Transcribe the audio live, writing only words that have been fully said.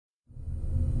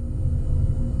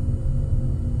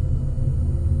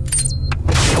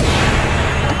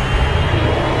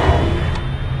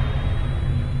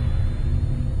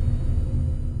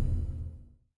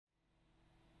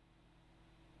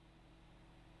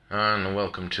And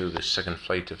welcome to the second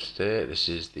flight of today. This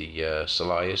is the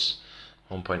Solius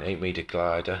 1.8 meter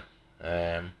glider.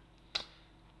 Today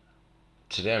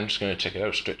I'm just going to check it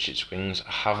out, stretch its wings.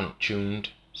 I haven't tuned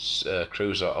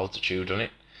cruise or altitude on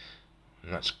it,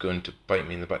 and that's going to bite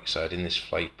me in the backside in this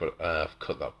flight, but I've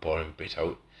cut that boring bit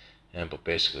out. But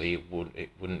basically it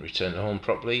wouldn't return to home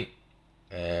properly,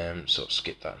 so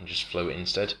skip that and just flew it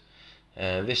instead.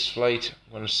 This flight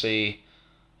I'm going to see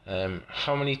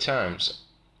how many times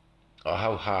or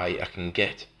how high I can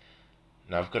get.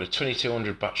 Now I've got a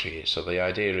 2200 battery here, so the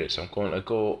idea is I'm going to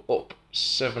go up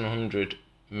 700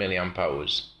 milliamp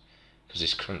hours, because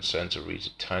this current sensor reads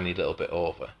a tiny little bit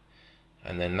over,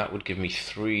 and then that would give me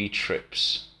 3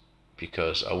 trips,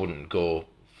 because I wouldn't go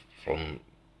from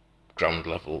ground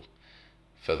level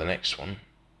for the next one,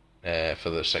 for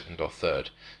the second or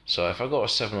third. So if I go to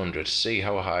 700, see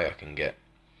how high I can get,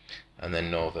 and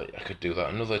then know that I could do that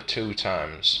another 2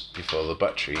 times before the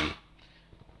battery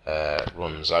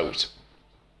runs out.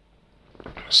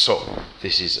 So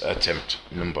this is attempt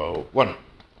number 1,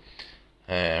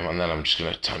 and then I'm just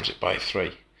going to times it by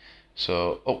 3.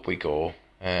 So up we go.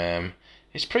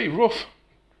 It's pretty rough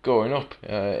going up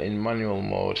in manual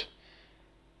mode.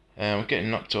 I'm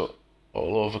getting knocked up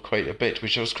all over quite a bit,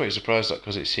 which I was quite surprised at,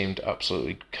 because it seemed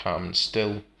absolutely calm and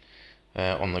still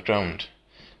on the ground.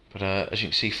 But as you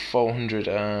can see, 500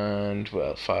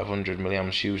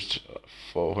 milliamps used,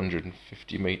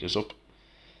 450 meters up,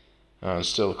 and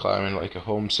still climbing like a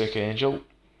homesick angel.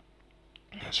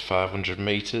 That's 500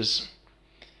 meters,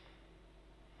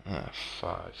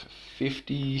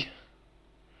 550,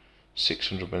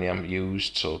 600 milliamp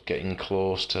used, so getting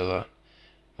close to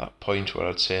that point where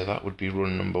I'd say that would be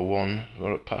run number 1.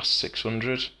 We're at past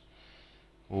 600.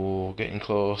 Oh, getting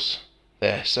close.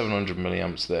 There, 700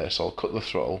 milliamps there, so I'll cut the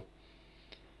throttle,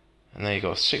 and there you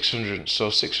go, 600,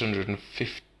 so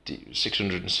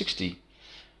 660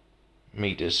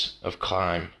 meters of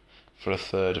climb for a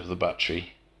third of the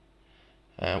battery,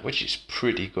 which is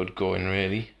pretty good going,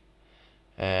 really.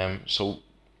 So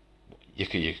you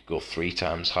could go 3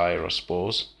 times higher, I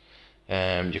suppose.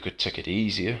 You could take it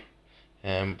easier,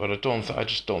 but I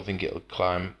just don't think it'll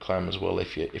climb as well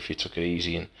if you took it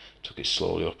easy and took it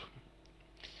slowly up.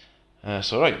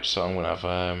 So I'm going to have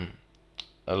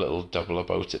a little dabble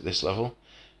about at this level.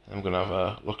 I'm going to have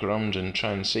a look around and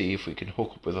try and see if we can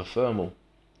hook up with a thermal.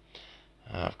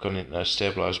 I've gone into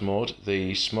stabilised mode.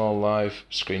 The small live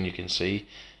screen you can see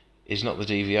is not the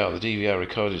DVR. The DVR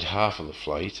recorded half of the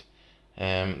flight.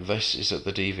 This is at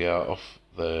the DVR of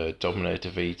the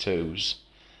Dominator V2s,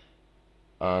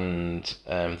 and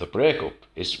the breakup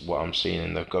is what I'm seeing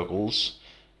in the goggles.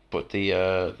 But the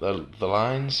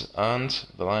lines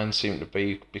seem to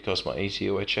be because my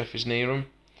ETOHF is near them,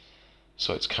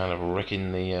 so it's kind of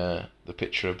wrecking the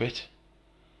picture a bit.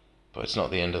 But it's not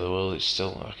the end of the world. It's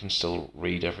still, I can still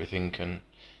read everything, and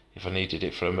if I needed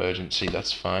it for emergency,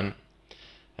 that's fine.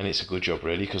 And it's a good job,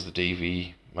 really, because the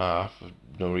DVR, for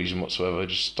no reason whatsoever,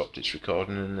 just stopped its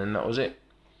recording, and then that was it.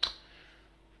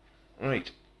 Right.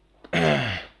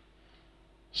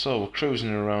 So we're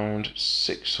cruising around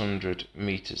 600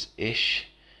 meters ish,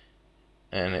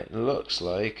 and it looks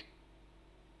like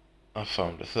I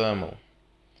found a thermal.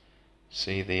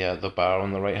 See the bar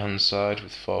on the right hand side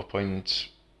with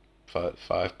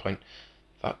 4.5 point,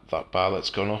 that bar that's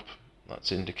gone up,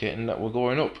 that's indicating that we're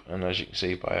going up. And as you can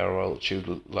see by our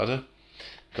altitude ladder,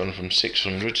 gone from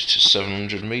 600 to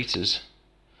 700 meters,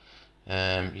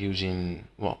 using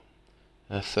what,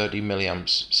 30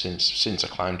 milliamps since I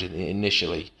climbed it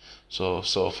initially. So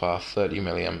far 30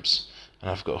 milliamps,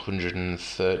 and I've got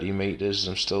 130 meters.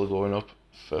 I'm still going up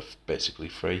for basically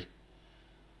free.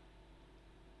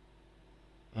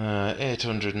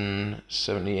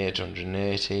 870,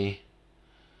 880.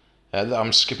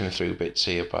 I'm skipping through bits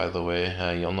here, by the way.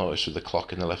 You'll notice with the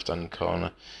clock in the left hand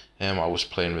corner, I was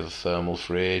playing with a thermal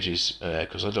for ages,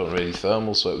 because I don't really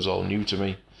thermal, so it was all new to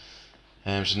me.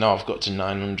 So now I've got to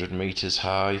 900 meters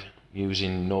high,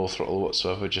 using no throttle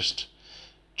whatsoever, just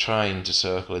trying to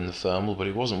circle in the thermal, but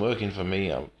it wasn't working for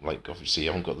me. Obviously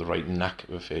I haven't got the right knack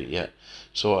of it yet.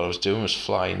 So what I was doing was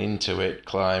flying into it,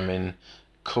 climbing,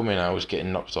 coming out,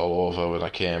 getting knocked all over when I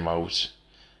came out,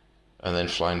 and then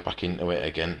flying back into it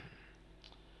again.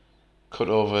 Cut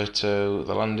over to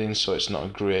the landing, so it's not a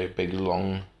great big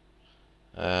long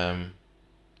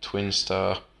twin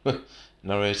star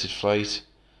narrated flight.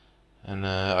 And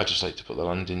I just like to put the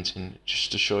landings in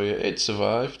just to show you it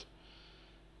survived.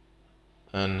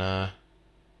 And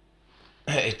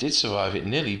it did survive. It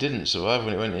nearly didn't survive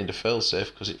when it went into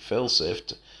failsafe, because it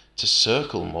failsafed to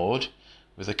circle mode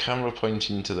with the camera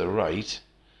pointing to the right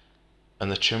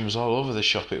and the trim was all over the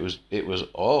shop. It was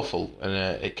awful, and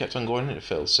it kept on going into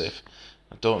failsafe.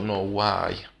 I don't know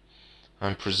why.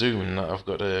 I'm presuming that I've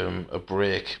got a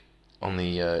break on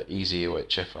the easy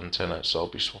UHF antenna, so I'll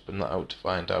be swapping that out to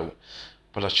find out.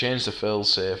 But I changed the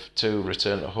failsafe to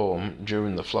return to home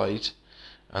during the flight,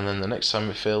 and then the next time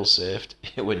it failsafed,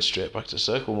 it went straight back to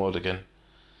circle mode again.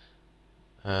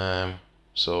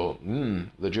 So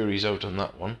the jury's out on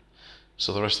that one.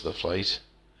 So the rest of the flight,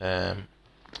 I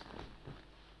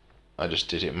just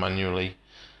did it manually,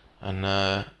 and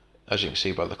as you can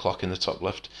see by the clock in the top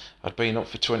left, I'd been up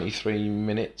for 23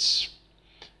 minutes.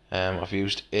 I've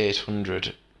used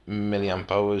 800 milliamp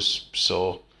hours,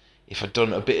 so if I'd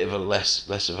done a bit of a less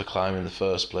of a climb in the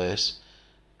first place,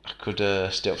 I could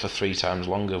stay up for 3 times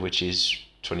longer, which is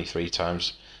 23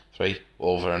 times 3,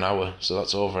 over an hour. So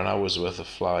that's over an hour's worth of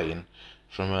flying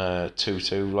from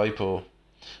 2-2 lipo.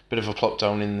 Bit of a plop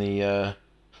down in the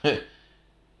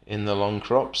in the long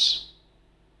crops.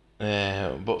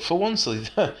 But for once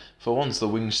the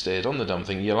wings stayed on the damn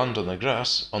thing. You land on the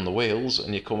grass, on the wheels,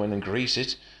 and you come in and grease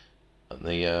it, and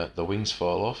the wings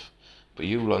fall off. But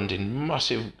you land in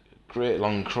massive, great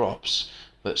long crops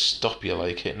that stop you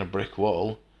like hitting a brick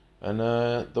wall, and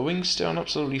the wings stay on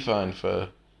absolutely fine for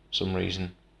some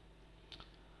reason.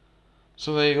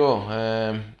 So there you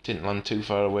go. Didn't land too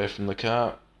far away from the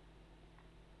car,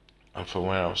 and from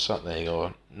where I was sat, there you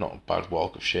go. Not a bad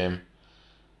walk of shame.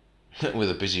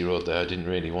 With a busy road there, I didn't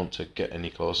really want to get any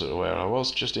closer to where I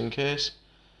was, just in case.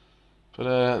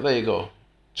 But there you go.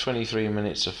 23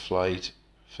 minutes of flight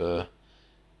for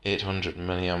 800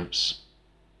 milliamps,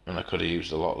 and I could have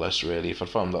used a lot less really. If I'd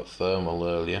found that thermal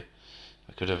earlier,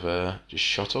 I could have just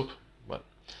shot up. But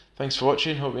thanks for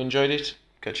watching, hope you enjoyed it.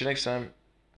 Catch you next time.